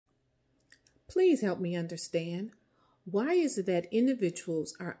Please help me understand. Why is it that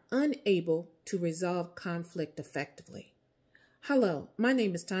individuals are unable to resolve conflict effectively? Hello, my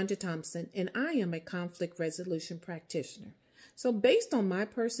name is Tanja Thompson, and I am a conflict resolution practitioner. So based on my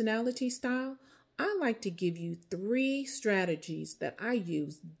personality style, I like to give you 3 strategies that I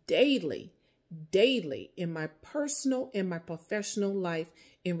use daily in my personal and my professional life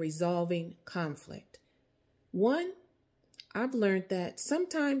in resolving conflict. 1, I've learned that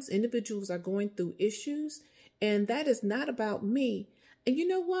sometimes individuals are going through issues, and that is not about me. And you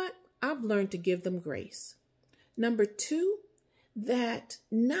know what? I've learned to give them grace. Number 2, that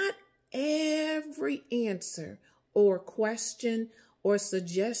not every answer or question or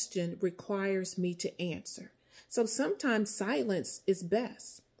suggestion requires me to answer. So sometimes silence is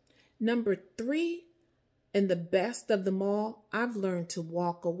best. Number 3, and the best of them all, I've learned to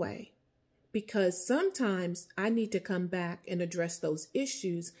walk away, because sometimes I need to come back and address those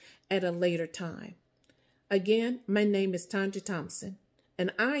issues at a later time. Again, my name is Tanja Thompson,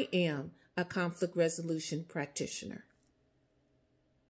 and I am a conflict resolution practitioner.